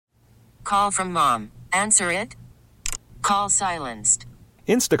call from mom. Answer it. Call silenced.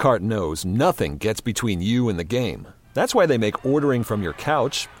 Instacart knows nothing gets between you and the game. That's why they make ordering from your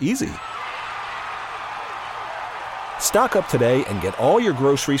couch easy. Stock up today and get all your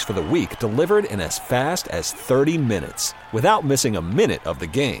groceries for the week delivered in as fast as 30 minutes without missing a minute of the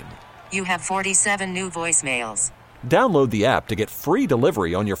game. You have 47 new voicemails. Download the app to get free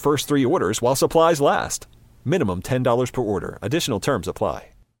delivery on your first 3 orders while supplies last. Minimum $10 per order. Additional terms apply.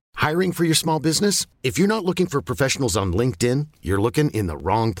 Hiring for your small business? If you're not looking for professionals on LinkedIn, you're looking in the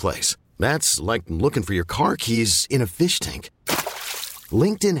wrong place. That's like looking for your car keys in a fish tank.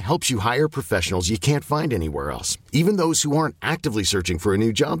 LinkedIn helps you hire professionals you can't find anywhere else, even those who aren't actively searching for a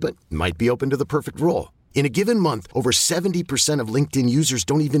new job but might be open to the perfect role. In a given month, over 70% of LinkedIn users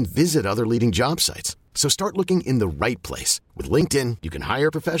don't even visit other leading job sites. So start looking in the right place. With LinkedIn, you can hire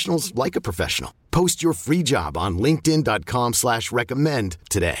professionals like a professional. Post your free job on linkedin.com/recommend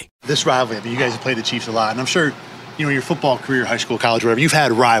today. This rivalry, I mean, you guys have played the Chiefs a lot, and I'm sure, you know, your football career, high school, college, whatever, you've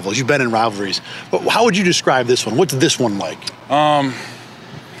had rivals, you've been in rivalries. But how would you describe this one? What's this one like?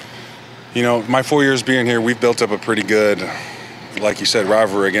 You know, my 4 years being here, we've built up a pretty good, like you said,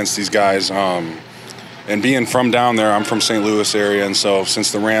 rivalry against these guys. And being from down there, I'm from St. Louis area, and so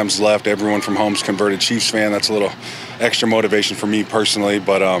since the Rams left, everyone from home's converted Chiefs fan. That's a little extra motivation for me personally,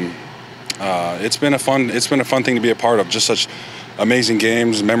 but it's been a fun thing to be a part of. Just such amazing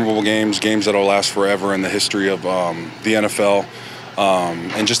games, memorable games that'll last forever in the history of the NFL,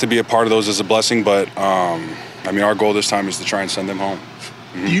 and just to be a part of those is a blessing. But I mean, our goal this time is to try and send them home.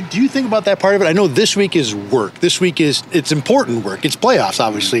 Mm-hmm. Do you think about that part of it? I know this week is work. This week it's important work. It's playoffs,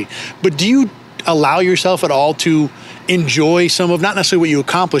 obviously, but do you allow yourself at all to enjoy some of, not necessarily what you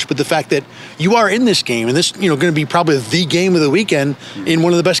accomplished, but the fact that you are in this game, and this, you know, going to be probably the game of the weekend in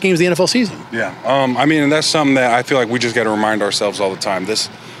one of the best games of the NFL season? Yeah, I mean, and that's something that I feel like we just got to remind ourselves all the time. This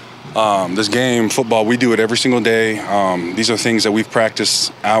game, football, we do it every single day. These are things that we've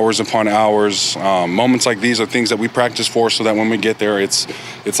practiced hours upon hours. Moments like these are things that we practice for, so that when we get there, it's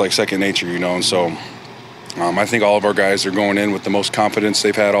like second nature, you know. And so I think all of our guys are going in with the most confidence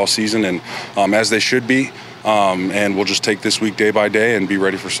they've had all season, and as they should be. And we'll just take this week day by day and be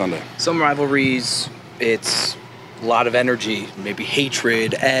ready for Sunday. Some rivalries, it's a lot of energy, maybe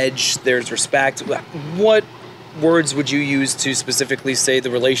hatred, edge, there's respect. What words would you use to specifically say the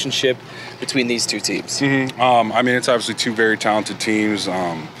relationship between these two teams? Mm-hmm. I mean, it's obviously two very talented teams.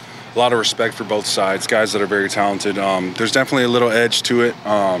 A lot of respect for both sides, guys that are very talented. There's definitely a little edge to it.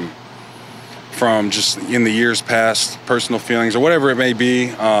 From just in the years past, personal feelings or whatever it may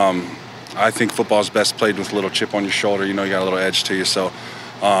be. I think football is best played with a little chip on your shoulder. You know, you got a little edge to you. So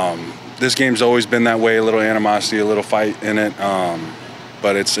this game's always been that way, a little animosity, a little fight in it.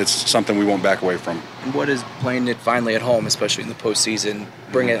 But it's something we won't back away from. What is playing it finally at home, especially in the postseason,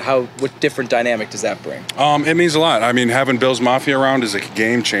 bring it? What different dynamic does that bring? It means a lot. I mean, having Bills Mafia around is a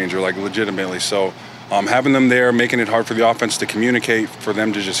game changer, like legitimately. So having them there, making it hard for the offense to communicate, for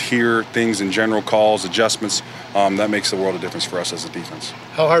them to just hear things in general, calls, adjustments, that makes the world of difference for us as a defense.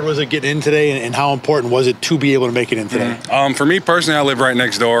 How hard was it getting in today, and how important was it to be able to make it in today? Mm-hmm. For me personally, I live right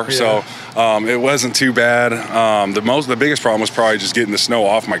next door, so it wasn't too bad. The biggest problem was probably just getting the snow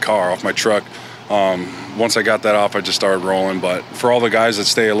off my car, off my truck. Once I got that off, I just started rolling. But for all the guys that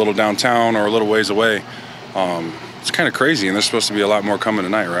stay a little downtown or a little ways away, it's kind of crazy, and there's supposed to be a lot more coming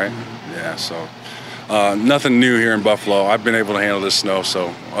tonight, right? Mm-hmm. Yeah, so nothing new here in Buffalo. I've been able to handle this snow, so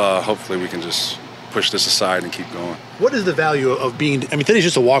hopefully we can just push this aside and keep going. What is the value of being, I mean, today's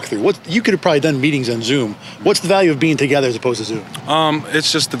just a walkthrough. You could have probably done meetings on Zoom. What's the value of being together as opposed to Zoom? It's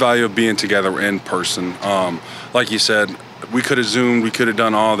just the value of being together in person. Like you said, we could have Zoomed, we could have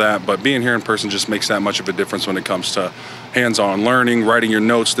done all that, but being here in person just makes that much of a difference when it comes to hands-on learning, writing your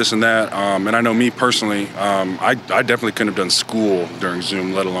notes, this and that. And I know me personally, I definitely couldn't have done school during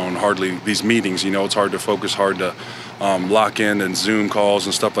Zoom, let alone hardly these meetings. You know, it's hard to focus, hard to lock in and Zoom calls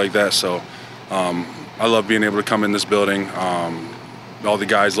and stuff like that. So I love being able to come in this building. All the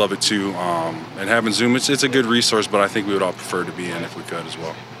guys love it too. And having Zoom, it's a good resource, but I think we would all prefer to be in if we could as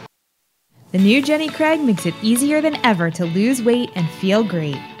well. The new Jenny Craig makes it easier than ever to lose weight and feel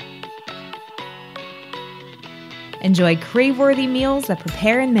great. Enjoy crave-worthy meals that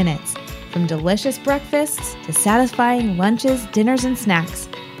prepare in minutes, from delicious breakfasts to satisfying lunches, dinners, and snacks,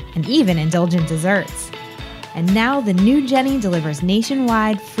 and even indulgent desserts. And now the new Jenny delivers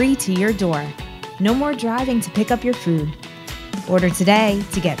nationwide, free to your door. No more driving to pick up your food. Order today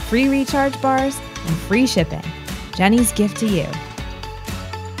to get free recharge bars and free shipping. Jenny's gift to you.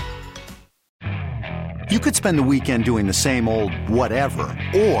 You could spend the weekend doing the same old whatever,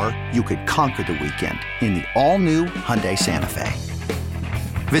 or you could conquer the weekend in the all-new Hyundai Santa Fe.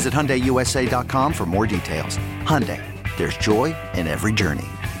 Visit HyundaiUSA.com for more details. Hyundai, there's joy in every journey.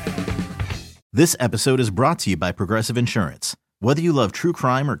 This episode is brought to you by Progressive Insurance. Whether you love true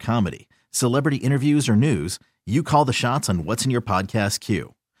crime or comedy, celebrity interviews or news, you call the shots on what's in your podcast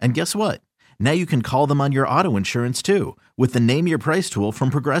queue. And guess what? Now you can call them on your auto insurance too with the Name Your Price tool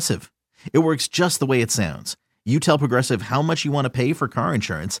from Progressive. It works just the way it sounds. You tell Progressive how much you want to pay for car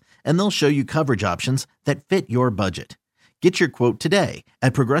insurance, and they'll show you coverage options that fit your budget. Get your quote today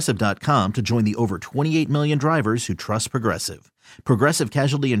at Progressive.com to join the over 28 million drivers who trust Progressive. Progressive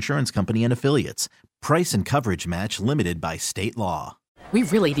Casualty Insurance Company and Affiliates. Price and coverage match limited by state law. We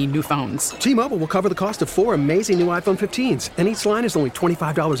really need new phones. T-Mobile will cover the cost of 4 amazing new iPhone 15s, and each line is only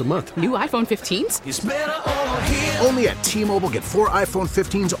 $25 a month. New iPhone 15s? It's better over here. Only at T-Mobile, get 4 iPhone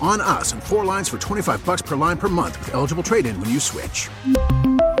 15s on us and 4 lines for $25 per line per month with eligible trade-in when you switch.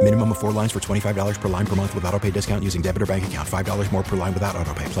 Minimum of 4 lines for $25 per line per month with autopay discount using debit or bank account. $5 more per line without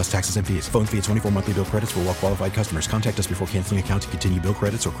autopay, plus taxes and fees. Phone fee at 24 monthly bill credits for well-qualified customers. Contact us before canceling account to continue bill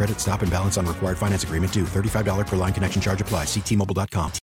credits or credit stop and balance on required finance agreement due. $35 per line connection charge applies. See T-Mobile.com.